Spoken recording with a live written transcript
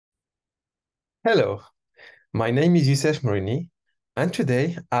Hello, my name is Youssef Morini, and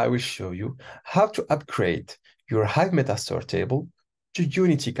today I will show you how to upgrade your Hive Metastore table to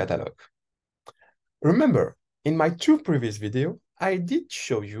Unity Catalog. Remember, in my two previous videos, I did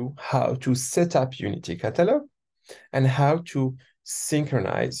show you how to set up Unity Catalog and how to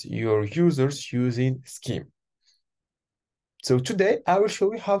synchronize your users using Schema. So today I will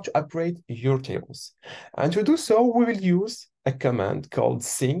show you how to upgrade your tables. And to do so, we will use a command called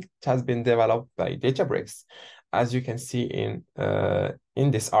sync that has been developed by Databricks, as you can see in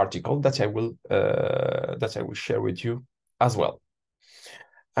this article that I will share with you as well.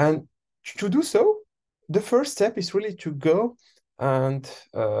 And to do so, the first step is really to go and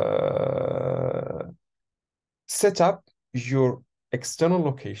set up your external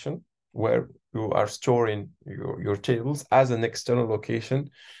location where you are storing your tables as an external location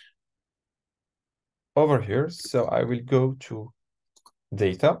over here. So I will go to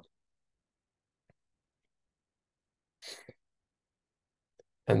data.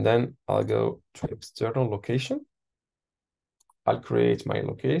 And then I'll go to external location. I'll create my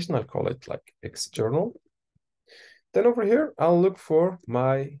location. I'll call it like external. Then over here, I'll look for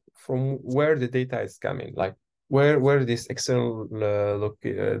from where the data is coming, like where this external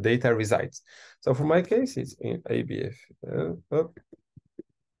data resides. So for my case, it's in ABF.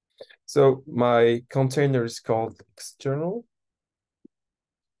 So my container is called external.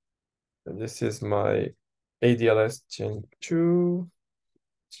 And this is my ADLS Gen 2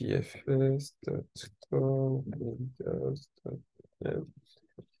 TFS.com. Of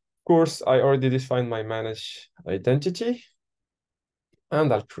course, I already defined my manage identity,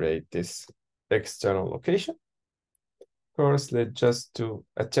 and I'll create this external location. Of course, let's just do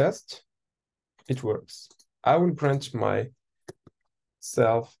a test. It works. I will grant myself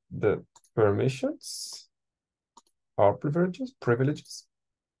the permissions or privileges.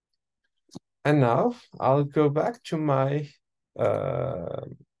 And now I'll go back to my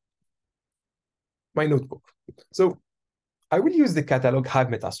my notebook. So I will use the catalog Hive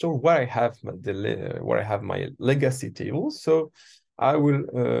Metastore where I have my legacy tables. So I will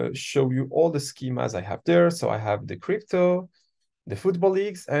show you all the schemas I have there. So I have the crypto, the football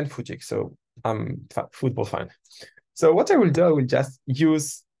leagues, and Fujik. So I'm football fan. So what I will do, I will just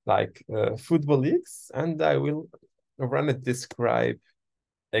use like football leagues, and I will run a describe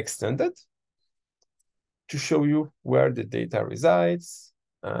extended to show you where the data resides,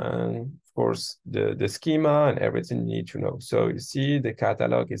 and of course the schema and everything you need to know. So you see the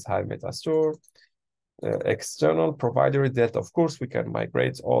catalog is Hive Metastore, external provider that of course we can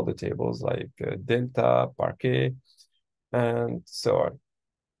migrate all the tables like Delta, Parquet, and so on.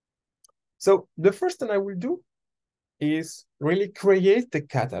 So the first thing I will do is really create the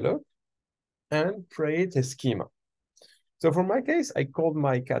catalog and create a schema. So for my case, I called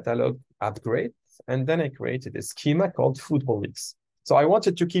my catalog upgrade, and then I created a schema called football leagues. So I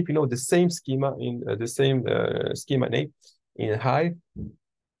wanted to keep, the same schema in the same schema name in Hive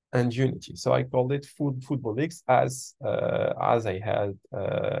and Unity. So I called it football leagues as I had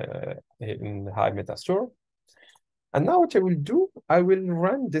in Hive Metastore. And now what I will do, I will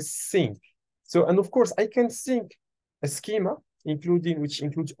run the sync. So, and of course I can sync a schema which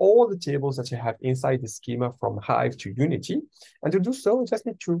includes all the tables that you have inside the schema from Hive to Unity. And to do so, I just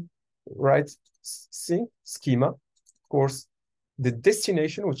need to write sync schema, of course, the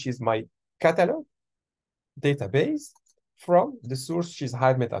destination, which is my catalog database, from the source, which is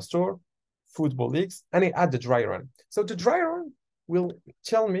Hive Metastore, football leagues, and I add the dry run. So the dry run will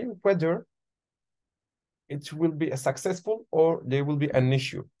tell me whether it will be a successful or there will be an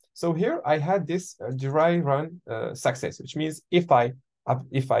issue. So here I had this dry run success, which means if I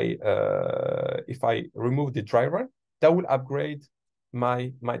remove the dry run, that will upgrade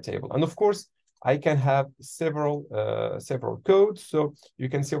my table. And of course, I can have several codes. So you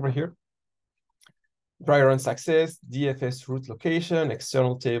can see over here, dry run success, DFS root location,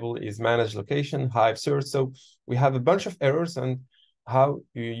 external table is managed location, Hive search. So we have a bunch of errors and how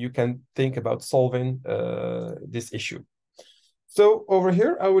you can think about solving this issue. So over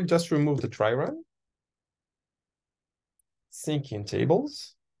here, I will just remove the dry run, sync in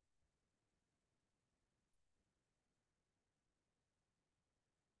tables,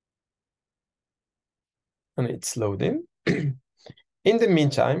 and it's loading. In the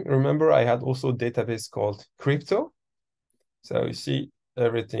meantime, remember I had also a database called crypto. So you see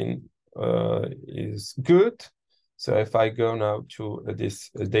everything is good. So if I go now to this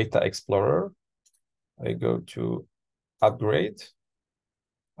data explorer, I go to upgrade.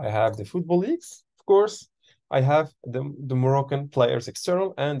 I have the football leagues, of course. I have the Moroccan players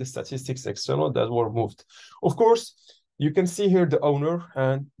external and the statistics external that were moved. Of course, you can see here the owner,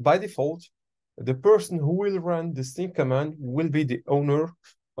 and by default, the person who will run the sync command will be the owner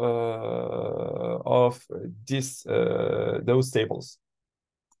of those tables.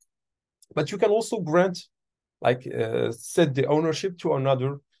 But you can also grant, like, set the ownership to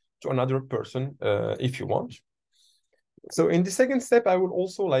another person if you want. So in the second step, I will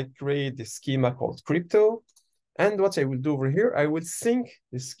also like create the schema called crypto. And what I will do over here, I will sync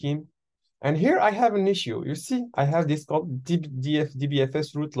the scheme. And here I have an issue. You see, I have this called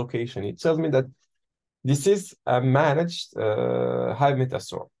DBFS root location. It tells me that this is a managed Hive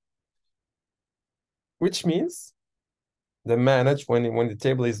Metastore, which means when the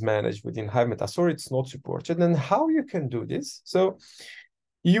table is managed within Hive Metastore, it's not supported. And how you can do this? So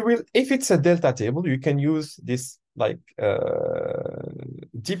you will, if it's a delta table, you can use this like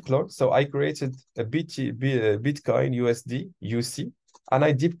deep clone. So I created a Bitcoin USD UC, and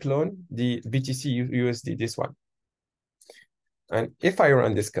I deep clone the BTC USD, this one. And if I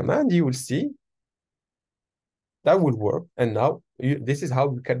run this command, you will see that will work. And now this is how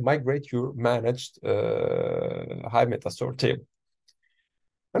you can migrate your managed Hive Metastore table.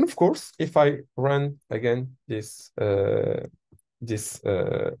 And of course, if I run again this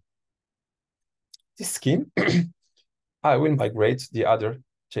scheme, I will migrate the other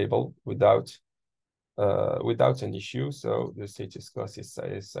table without an issue. So the status cost is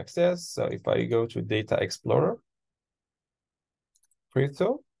success. So if I go to Data Explorer,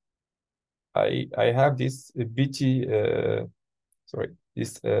 crypto, I have this BTC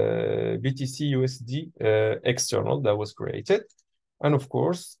USD external that was created. And of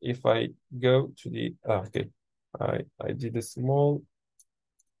course, if I go to the, okay, I did a small,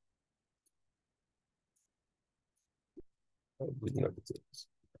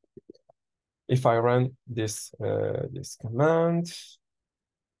 if I run this command,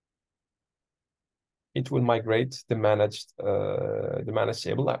 it will migrate the managed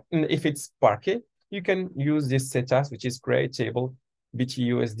table. And if it's Parquet, you can use this setas, which is create table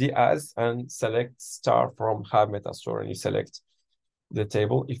BTUSD as, and select star from Hive Metastore, and you select the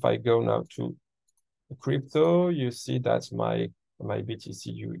table. If I go now to crypto, you see that my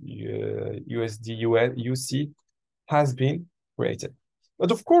BTC USD UC has been created.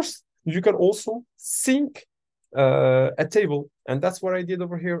 But of course, you can also sync a table, and that's what I did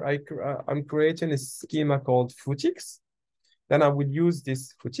over here. I'm creating a schema called footix. Then I will use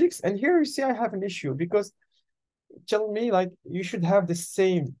this footix, and here you see I have an issue because tell me like you should have the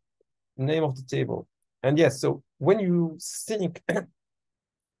same name of the table. And yes, so when you sync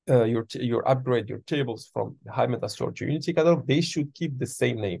your upgrade your tables from Hive Metastore to Unity Catalog, they should keep the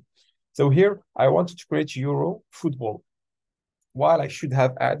same name. So here I wanted to create Euro football, while I should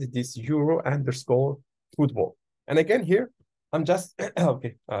have added this Euro underscore football. And again, here I'm just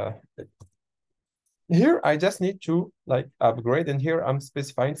okay. Here I just need to like upgrade, and here I'm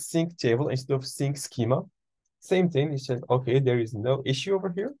specifying sync table instead of sync schema. Same thing. It says okay, there is no issue over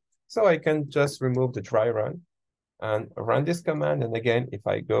here, so I can just remove the dry run and run this command. And again, if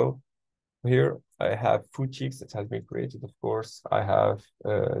I go here, I have footix that has been created. Of course, I have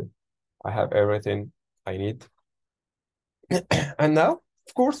everything I need. And now,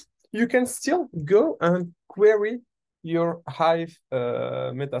 of course, you can still go and query your Hive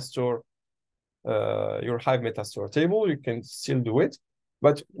Metastore, table. You can still do it,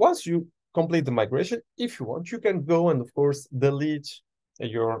 but once you complete the migration, if you want, you can go and of course delete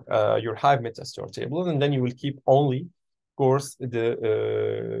your Hive Metastore table, and then you will keep only, of course,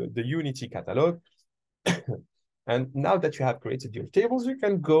 the Unity catalog. And now that you have created your tables, you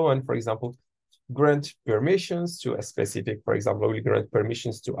can go and, for example, grant permissions to a specific, for example, I will grant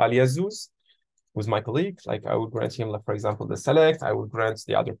permissions to Aliasus, who's my colleague. Like I would grant him, like, for example, the select, I would grant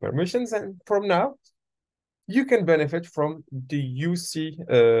the other permissions. And from now, you can benefit from the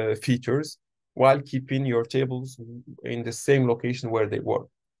UC features while keeping your tables in the same location where they were.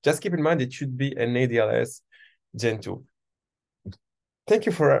 Just keep in mind, it should be an ADLS Gen 2. Thank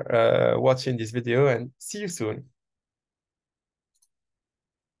you for watching this video, and see you soon.